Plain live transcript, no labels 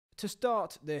To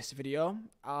start this video,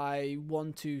 I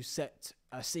want to set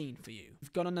a scene for you.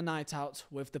 You've gone on a night out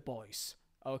with the boys,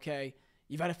 okay?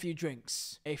 You've had a few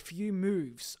drinks, a few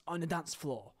moves on the dance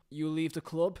floor. You leave the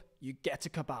club, you get a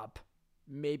kebab.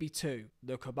 Maybe two.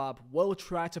 The kebab will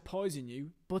try to poison you,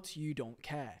 but you don't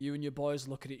care. You and your boys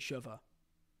look at each other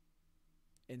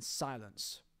in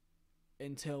silence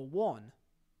until one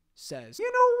says, "You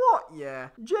know what, yeah?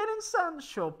 Jadon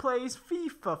Sancho plays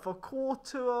FIFA for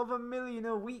 $250,000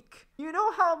 a week. You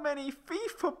know how many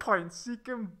FIFA points you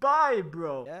can buy,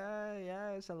 bro?"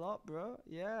 Yeah, it's a lot, bro.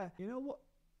 Yeah. You know what?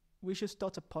 We should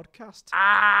start a podcast.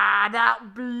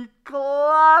 That'd be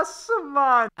class,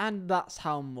 man. And that's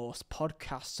how most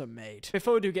podcasts are made.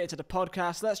 Before we do get into the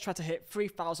podcast, let's try to hit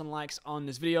 3,000 likes on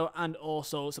this video and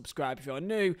also subscribe if you're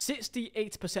new.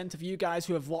 68% of you guys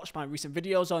who have watched my recent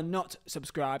videos are not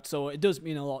subscribed, so it does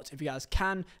mean a lot if you guys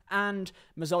can. And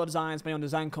Mazzola Designs, my own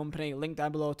design company, link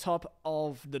down below, top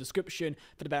of the description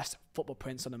for the best football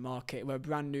prints on the market, where a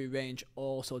brand new range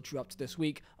also dropped this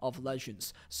week of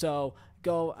Legends. So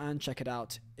go and check it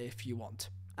out if you want.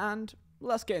 And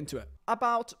let's get into it.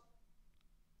 About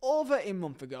over a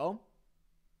month ago,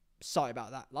 sorry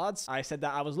about that, lads, I said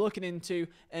that I was looking into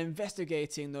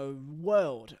investigating the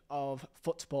world of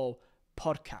football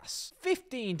podcasts.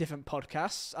 15 different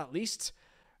podcasts, at least,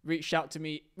 reached out to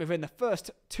me within the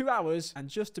first 2 hours. And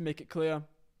just to make it clear,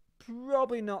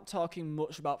 probably not talking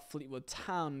much about Fleetwood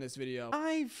Town in this video.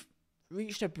 I've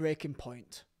reached a breaking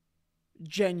point.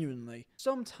 Genuinely.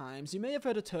 Sometimes you may have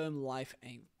heard the term life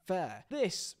ain't fair.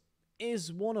 This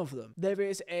is one of them. There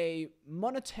is a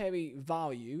monetary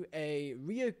value, a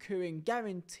reoccurring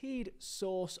guaranteed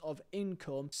source of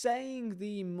income, saying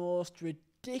the most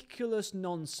ridiculous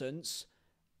nonsense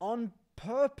on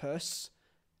purpose,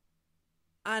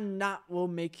 and that will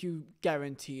make you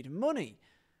guaranteed money.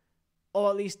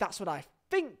 Or at least that's what I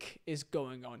think is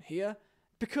going on here,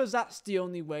 because that's the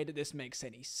only way that this makes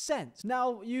any sense.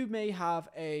 Now, you may have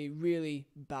a really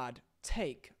bad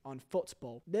take on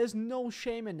football. There's no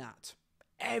shame in that.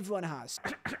 Everyone has.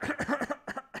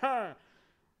 I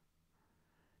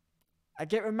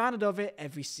get reminded of it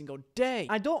every single day.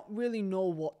 I don't really know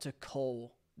what to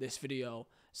call this video,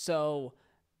 so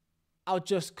I'll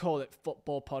just call it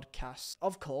football podcasts.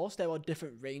 Of course, there are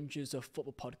different ranges of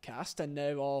football podcasts, and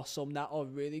there are some that are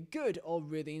really good or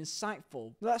really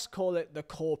insightful. Let's call it the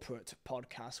corporate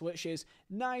podcast, which is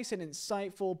nice and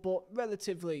insightful, but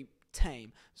relatively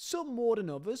tame. Some more than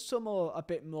others, some are a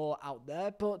bit more out there,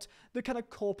 but the kind of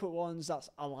corporate ones that's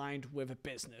aligned with a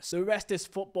business. The rest is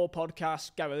football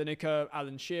podcasts, Gary Lineker,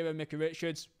 Alan Shearer, Mickey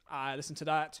Richards. I listen to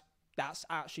that. That's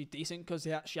actually decent because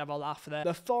they actually have a laugh there.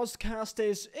 The Fozcast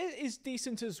is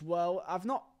decent as well. I've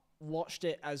not watched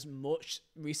it as much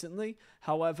recently.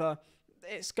 However,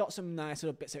 it's got some nice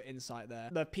little bits of insight there.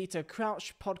 The Peter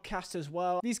Crouch podcast as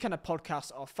well. These kind of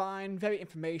podcasts are fine, very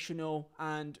informational,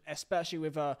 and especially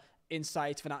with a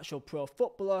insight of an actual pro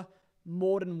footballer,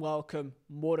 more than welcome,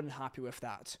 more than happy with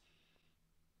that.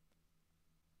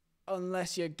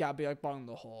 Unless you're Gabby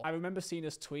Agbonlahor. I remember seeing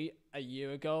this tweet a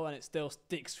year ago and it still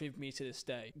sticks with me to this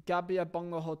day. Gabby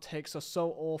Agbonlahor takes are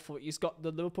so awful. He's got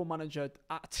the Liverpool manager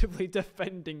actively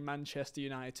defending Manchester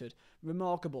United.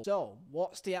 Remarkable. So,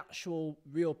 what's the actual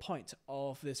real point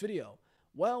of this video?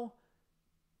 Well,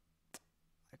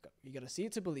 you gotta see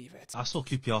it to believe it. I saw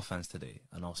QPR fans today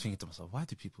and I was thinking to myself, why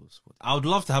do people support? I would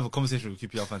love to have a conversation with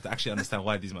QPR fans to actually understand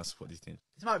why these men support these teams.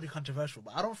 This might be controversial,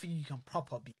 but I don't think you can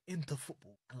proper be into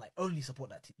football and like only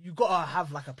support that team. You gotta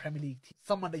have like a Premier League team,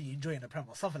 someone that you enjoy in the Premier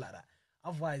or something like that.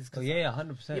 Otherwise, oh yeah,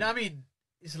 100%. You know what I mean?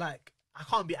 It's like I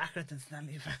can't be Accrington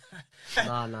Stanley fan.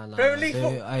 Nah. Premier League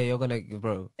Hey, you're gonna,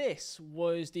 bro. This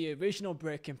was the original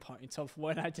breaking point of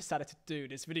when I decided to do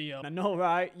this video. And I know,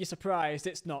 right? You're surprised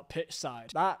it's not pitch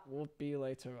side. That will be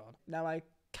later on. Now, I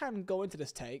can go into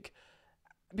this take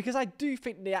because I do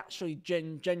think they actually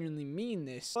genuinely mean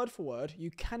this. Word for word,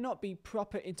 you cannot be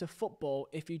proper into football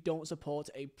if you don't support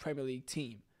a Premier League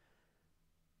team.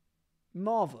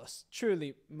 Marvellous.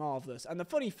 Truly marvellous. And the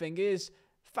funny thing is,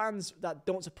 fans that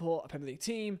don't support a Premier League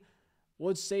team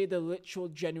would say the literal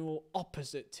general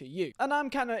opposite to you. And I'm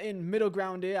kind of in middle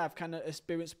ground here. I've kind of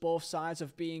experienced both sides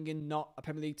of being in not a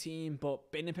Premier League team,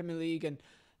 but being in Premier League, and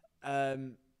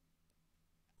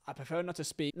I prefer not to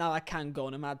speak. Now I can go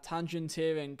on a mad tangent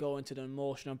here and go into the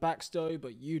emotional backstory,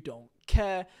 but you don't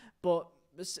care. But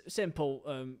the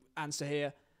simple answer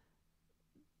here,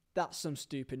 that's some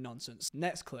stupid nonsense.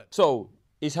 Next clip. So,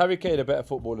 is Harry Kane a better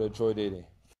footballer than Troy Deeney?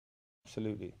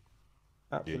 Absolutely.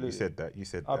 Absolutely. Yeah, you said that. You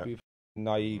said I'd that. be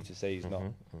naive to say he's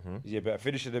not. Is he a better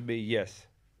finisher than me? Yes.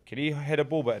 Can he head a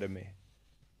ball better than me?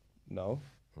 No.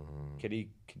 Can he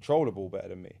control the ball better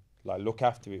than me? Like, look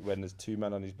after it when there's 2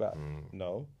 men on his back.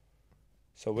 No.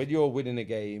 So when you're winning a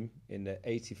game in the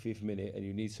 85th minute and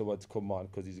you need someone to come on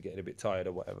because he's getting a bit tired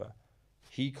or whatever,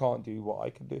 he can't do what I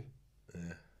can do.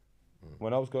 Yeah.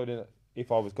 When I was going in,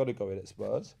 if I was going to go in at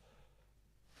Spurs,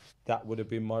 that would have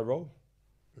been my role.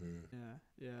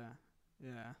 Yeah.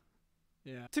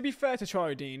 To be fair to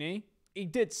Troy Deeney, he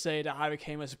did say that Harry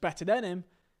Kane was better than him.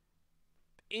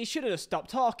 He should have stopped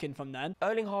talking from then.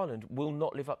 Erling Haaland will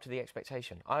not live up to the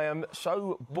expectation. I am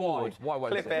so bored. Why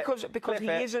won't he? Because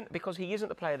he isn't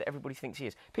the player that everybody thinks he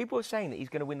is. People are saying that he's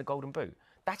going to win the Golden Boot.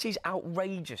 That is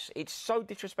outrageous. It's so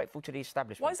disrespectful to the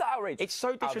establishment. Why is that outrageous? It's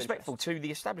so disrespectful to the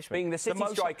establishment. Being the City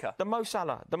striker. The Mo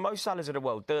Salah, the Mo Salahs of the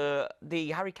world, the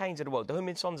Harry Kanes of the world, the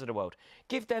Heung-min Sons of the world.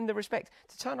 Give them the respect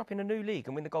to turn up in a new league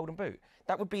and win the Golden Boot.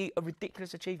 That would be a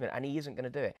ridiculous achievement, and he isn't going to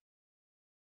do it.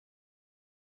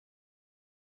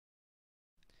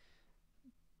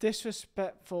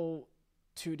 Disrespectful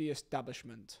to the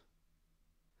establishment.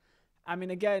 I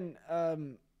mean, again,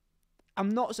 I'm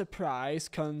not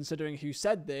surprised considering who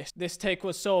said this. This take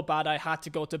was so bad I had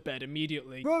to go to bed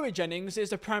immediately. Rory Jennings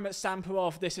is the prime example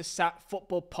of this is sat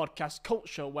football podcast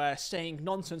culture where saying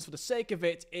nonsense for the sake of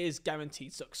it is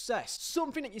guaranteed success.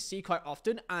 Something that you see quite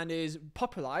often and is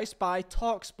popularised by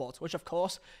TalkSport, which of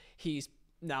course he's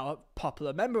now a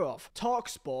popular member of.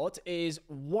 TalkSport is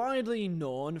widely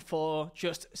known for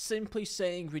just simply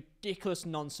saying ridiculous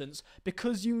nonsense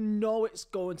because you know it's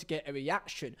going to get a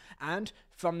reaction, and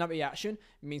from that reaction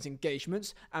means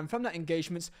engagements, and from that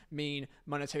engagements mean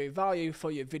monetary value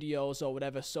for your videos or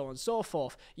whatever, so on and so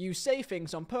forth. You say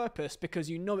things on purpose because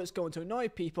you know it's going to annoy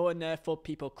people and therefore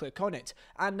people click on it,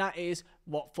 and that is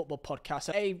what football podcasts,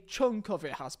 a chunk of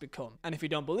it, has become. And if you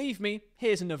don't believe me,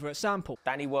 here's another example.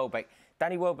 Danny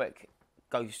Welbeck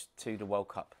goes to the World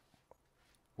Cup.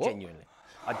 What? Genuinely.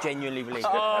 I genuinely believe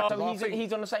it. So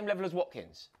he's on the same level as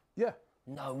Watkins? Yeah.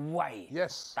 No way.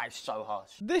 Yes. That's so harsh.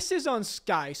 This is on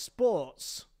Sky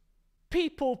Sports.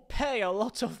 People pay a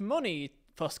lot of money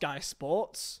for Sky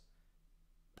Sports.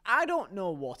 I don't know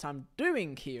what I'm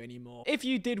doing here anymore. If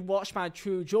you did watch my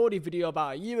True Geordie video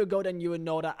about a year ago, then you would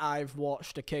know that I've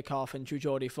watched the Kickoff and True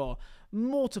Geordie for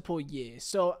multiple years.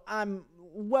 So I'm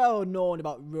well known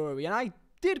about Rory, and I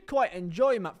did quite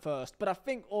enjoy him at first, but I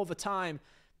think over time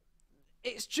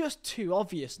it's just too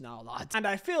obvious now, lads. And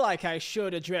I feel like I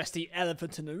should address the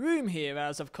elephant in the room here,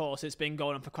 as of course it's been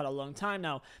going on for quite a long time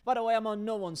now. By the way, I'm on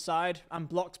no one's side. I'm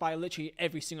blocked by literally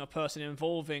every single person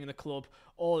involving the club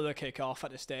or the Kickoff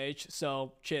at this stage,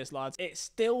 so cheers, lads. It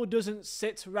still doesn't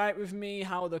sit right with me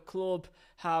how the club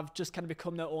have just kind of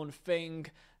become their own thing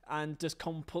and just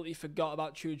completely forgot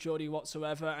about True Geordie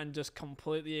whatsoever and just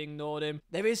completely ignored him.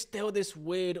 There is still this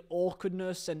weird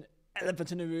awkwardness and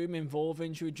elephant in the room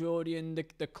involving True Geordie and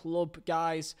the club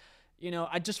guys. You know,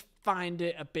 I just find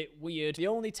it a bit weird. The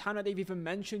only time that they've even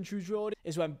mentioned True Geordie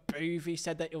is when Boothie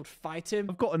said that he would fight him.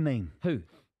 I've got a name. Who?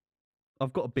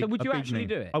 I've got a big. So would you actually name.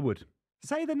 do it? I would.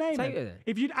 Say the name. Say then. it.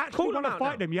 If you'd actually want to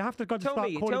fight them, you have to go to Tell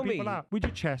start me, calling tell people me. out with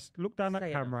your chest. Look down that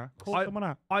Say it. camera. Call someone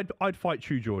out. I'd fight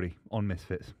True Geordie on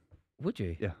Misfits. Would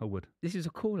you? Yeah, I would. This is a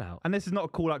call out. And this is not a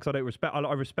call out because I don't respect.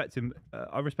 I respect him.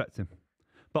 I respect him.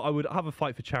 But I would have a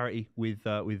fight for charity with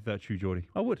True Geordie.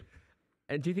 I would.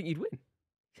 And do you think you'd win?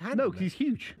 No, because he's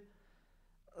huge.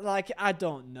 Like, I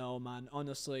don't know, man,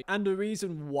 honestly. And the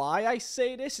reason why I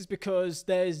say this is because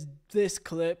there's this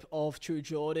clip of True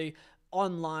Geordie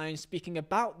online speaking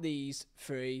about these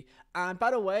three. And by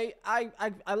the way, I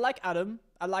like Adam.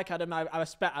 I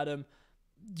respect Adam.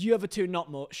 The other two,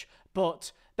 not much.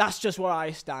 But that's just where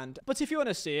I stand. But if you want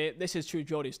to see it, this is True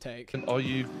Geordie's take. Are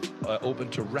you open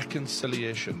to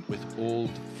reconciliation with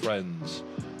old friends?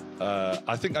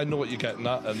 I think I know what you're getting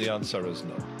at, and the answer is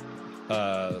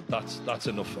no. That's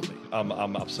enough for me.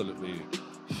 I'm absolutely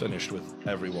finished with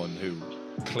everyone who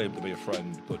claimed to be a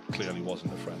friend but clearly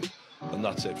wasn't a friend, and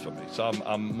that's it for me. So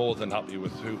I'm more than happy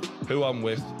with who I'm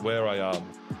with, where I am,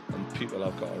 and people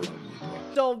I've got around me.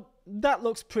 So that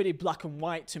looks pretty black and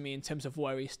white to me in terms of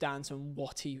where he stands and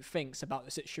what he thinks about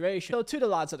the situation. So to the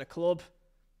lads at the club,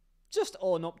 just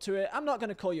own up to it. I'm not going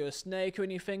to call you a snake or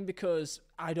anything because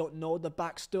I don't know the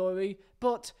backstory,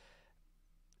 but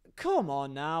come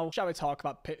on now. Shall we talk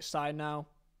about pitch side now?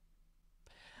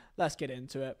 Let's get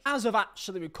into it. As of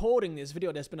actually recording this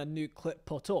video, there's been a new clip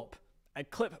put up. A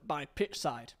clip by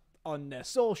Pitchside on their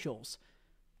socials.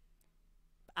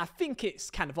 I think it's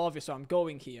kind of obvious where I'm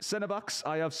going here. Centre backs,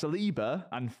 I have Saliba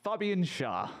and Fabian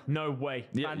Schär. No way.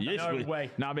 Yeah, Man, no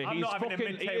way. Nah, mate, I'm he's not having fucking, a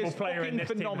mid-table player in this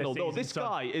phenomenal. team No, this this season,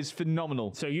 guy is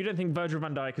phenomenal. So you don't think Virgil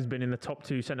van Dijk has been in the top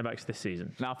 2 centre-backs this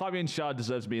season? Now, Fabian Schär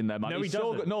deserves to be in there, man. No, He's he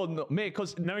so doesn't. good. No, mate,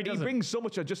 because he doesn't. brings so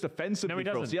much just offensively. No, he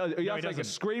for us. doesn't. He No, has he like a doesn't.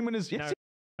 scream in his... Yes,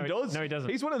 No, he does. No, he doesn't.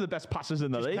 He's one of the best passers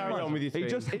in the league. carry on with your He thing.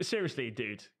 just... Seriously,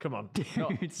 dude. Come on.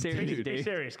 Seriously, Be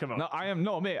serious, come on. No, I am...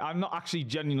 No, mate, I'm not actually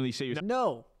genuinely serious.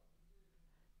 No.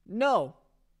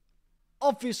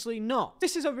 Obviously not.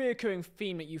 This is a recurring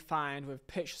theme that you find with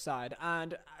pitch side,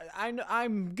 and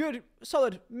I'm good,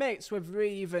 solid mates with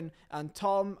Reeve and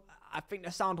Tom. I think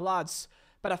they're sound lads,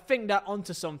 but I think they're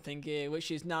onto something here, which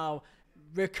is now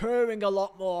recurring a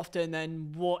lot more often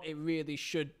than what it really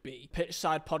should be. Pitch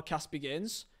side podcast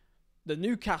begins. The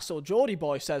Newcastle Geordie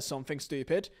boy says something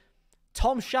stupid.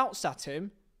 Tom shouts at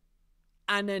him.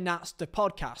 And then that's the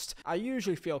podcast. I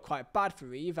usually feel quite bad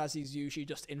for Eve, as he's usually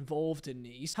just involved in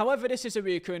these. However, this is a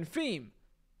recurring theme.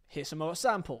 Here's some more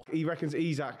example. He reckons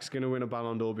Isaac's going to win a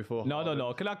Ballon d'Or before. No.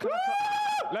 Can I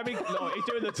let me... No, he's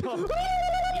doing the top.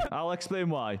 I'll explain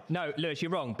why. No, Lewis,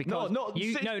 you're wrong. Because No,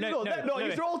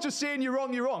 Lewis. you're all just saying you're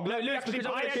wrong. No, Lewis, Actually because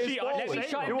put I the actually- case let me forward.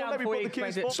 shut him You won't down let me before put he the case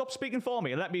explains it. forward. Stop speaking for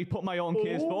me and let me put my own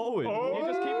case forward. You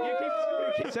just keep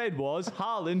said was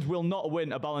Haaland will not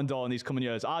win a Ballon d'Or in these coming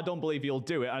years. I don't believe he'll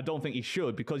do it. I don't think he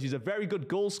should because he's a very good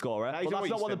goal scorer. But that's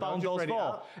not what the Ballon d'Or's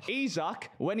for. Isaac,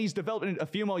 when he's developing a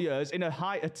few more years in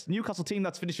a Newcastle team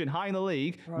that's finishing high in the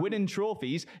league, winning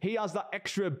trophies, he has that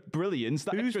extra brilliance,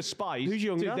 that extra spice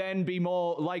to then be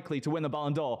more likely to win the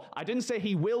Ballon d'Or. I didn't say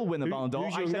he will win the Ballon d'Or.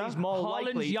 I said he's more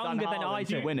likely younger than Haaland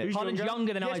to Isaac. win it. Haaland's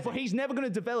younger than Yes, Isaac. but he's never going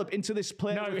to develop into this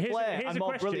player with flair here's and a more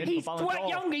question. brilliant. He's for Ballon d'Or.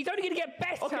 young. He's only going to get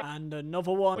better. And another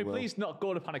one. Can we please not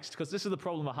go to panic because this is the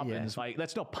problem that happens. Like,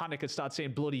 let's not panic and start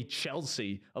saying bloody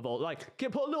Chelsea of all. Like,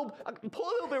 put a little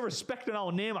bit of respect in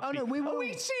our name. Actually. Are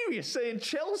we serious saying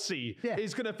Chelsea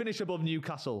is going to finish above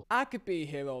Newcastle? I could be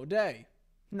here all day.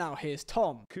 Now here's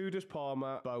Tom. Kudus,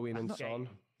 Palmer, Bowen and Son.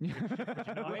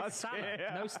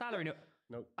 No salary.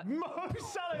 No. Mo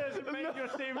Salah hasn't made your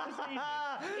team this season.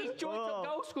 He's joint top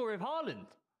goal scorer of Haaland.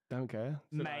 Don't care.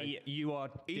 Mate, you are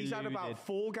He's had about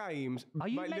 4 games. Are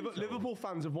you Mate, mental? Liverpool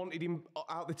fans have wanted him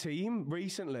out the team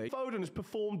recently. Foden has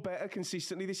performed better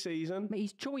consistently this season. Mate,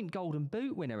 he's joint Golden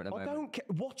Boot winner at the I moment. don't care.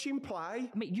 Watch him play.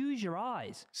 Mate, use your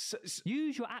eyes.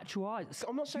 Use your actual eyes.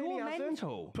 I'm not saying You're he hasn't.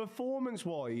 mental.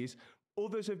 Performance-wise,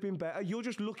 others have been better. You're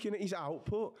just looking at his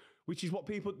output, which is what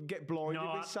people get blinded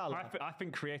with Salah. I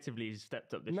think creatively he's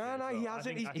stepped up this year. No, as well. he I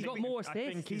hasn't. think- I He's think got we- more I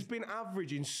think assists. He's been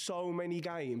averaging so many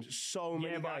games, but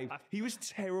games. He was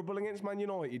terrible against Man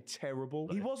United, terrible.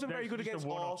 He wasn't very There's good just a against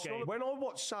one-off Arsenal. game. When I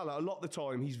watch Salah, a lot of the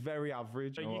time, he's very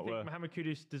average. So you think Mohamed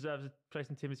Kudus deserves a place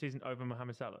in team this season over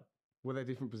Mohamed Salah? Were they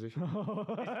different positions?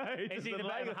 Is he the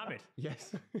better Mohamed?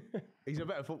 Yes. He's a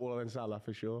better footballer than Salah,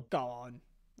 for sure. Go on.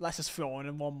 Let's just throw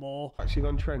in one more. Actually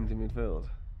gone trend in midfield.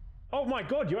 Oh my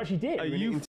God, you actually did. Are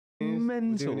you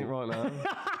mental? Doing it right now.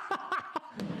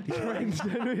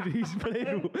 He's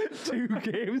played 2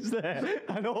 games there,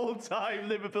 and all-time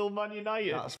Liverpool Man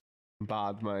United. That's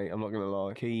bad, mate. I'm not going to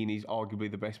lie. Keane is arguably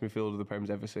the best midfielder the Prem's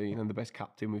ever seen and the best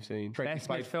captain we've seen. Trent, Best who's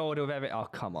played- midfielder of ever. Oh,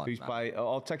 come on. Who's man. played?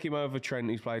 I'll take him over Trent,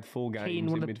 who's played 4 games Keane,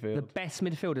 in one of the midfield. best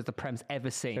midfielders the Prem's ever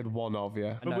seen. Said one of,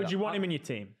 yeah. But would you want him in your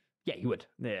team? Yeah, you would.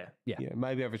 Yeah. Yeah. Yeah,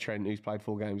 maybe over Trent, who's played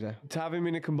 4 games there. To have him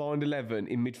in a combined 11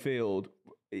 in midfield,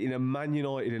 in a Man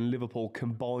United and Liverpool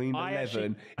combined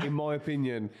 11, in my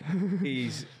opinion,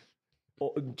 is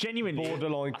genuinely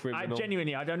borderline criminal.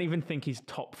 I don't even think he's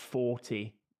top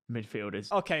 40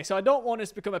 midfielders. Okay, so I don't want this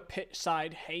to become a pitch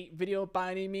side hate video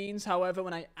by any means. However,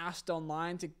 when I asked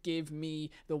online to give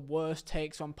me the worst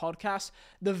takes on podcasts,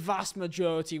 the vast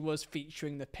majority was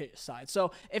featuring the pitch side.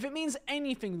 So if it means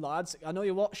anything, lads, I know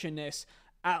you're watching this,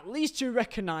 at least you're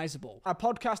recognisable. A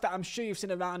podcast that I'm sure you've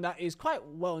seen around that is quite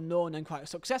well known and quite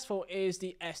successful is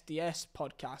the SDS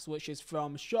podcast, which is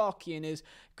from Sharky and his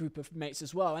group of mates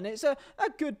as well. And it's a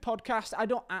good podcast. I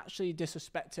don't actually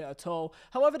disrespect it at all.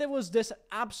 However, there was this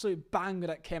absolute banger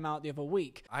that came out the other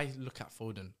week. I look at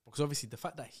Foden because obviously the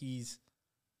fact that he's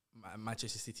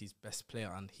Manchester City's best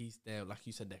player and he's there, like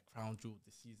you said, their crown jewel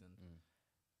this season,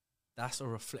 that's a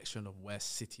reflection of where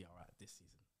City are at this season.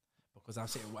 Because I'm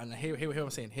saying, and here I'm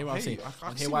saying, and here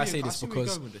why I say this,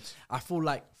 because I feel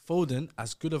like Foden,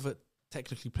 as good of a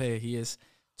technically player he is,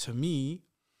 to me,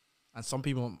 and some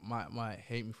people might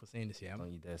hate me for saying this, yeah.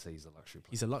 Don't you dare say he's a luxury player.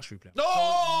 He's a luxury player.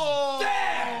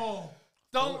 No!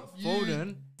 Don't you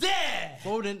Foden. dare!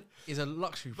 Foden is a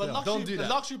luxury player. Don't do that. The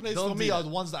luxury players Don't for do me that. are the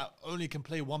ones that only can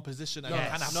play one position and No,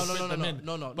 kind of have no, to no, fit no, them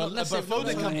no, in. no. But Let's Foden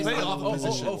say- can play other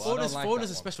positions.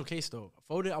 Foden's a special case though.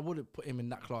 Foden, I wouldn't put him in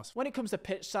that class. When it comes to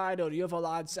pitch side or the other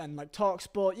lads and like talk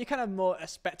sport, you're kind of more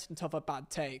expectant of a bad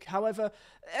take. However,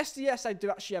 SDS I do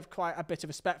actually have quite a bit of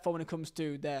respect for when it comes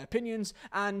to their opinions,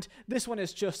 and this one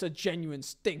is just a genuine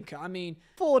stinker. I mean,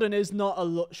 Foden is not a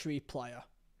luxury player,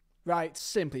 right?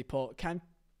 Simply put, can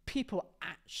people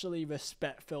actually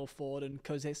respect Phil Foden?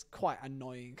 Because it's quite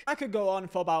annoying. I could go on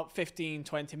for about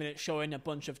 15-20 minutes showing a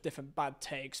bunch of different bad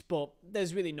takes, but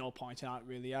there's really no point in that,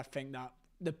 really. I think that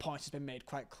the point has been made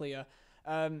quite clear.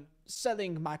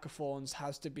 Selling microphones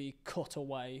has to be cut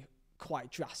away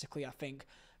quite drastically, I think,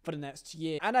 for the next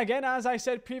year. And again, as I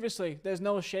said previously, there's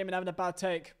no shame in having a bad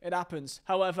take. It happens.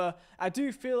 However, I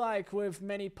do feel like with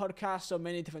many podcasts or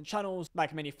many different channels,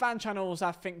 like many fan channels,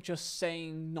 I think just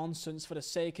saying nonsense for the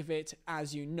sake of it,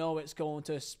 as you know, it's going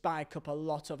to spike up a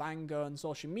lot of anger on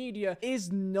social media,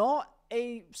 is not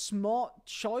a smart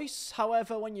choice.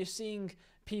 However, when you're seeing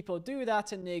people do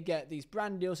that and they get these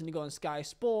brand deals and you go on Sky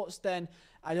Sports, then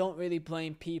I don't really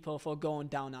blame people for going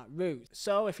down that route.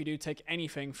 So if you do take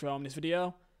anything from this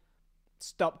video,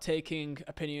 stop taking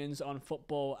opinions on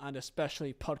football and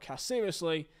especially podcasts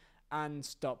seriously, and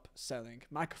stop selling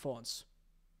microphones.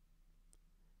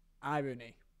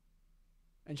 Irony.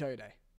 Enjoy your day.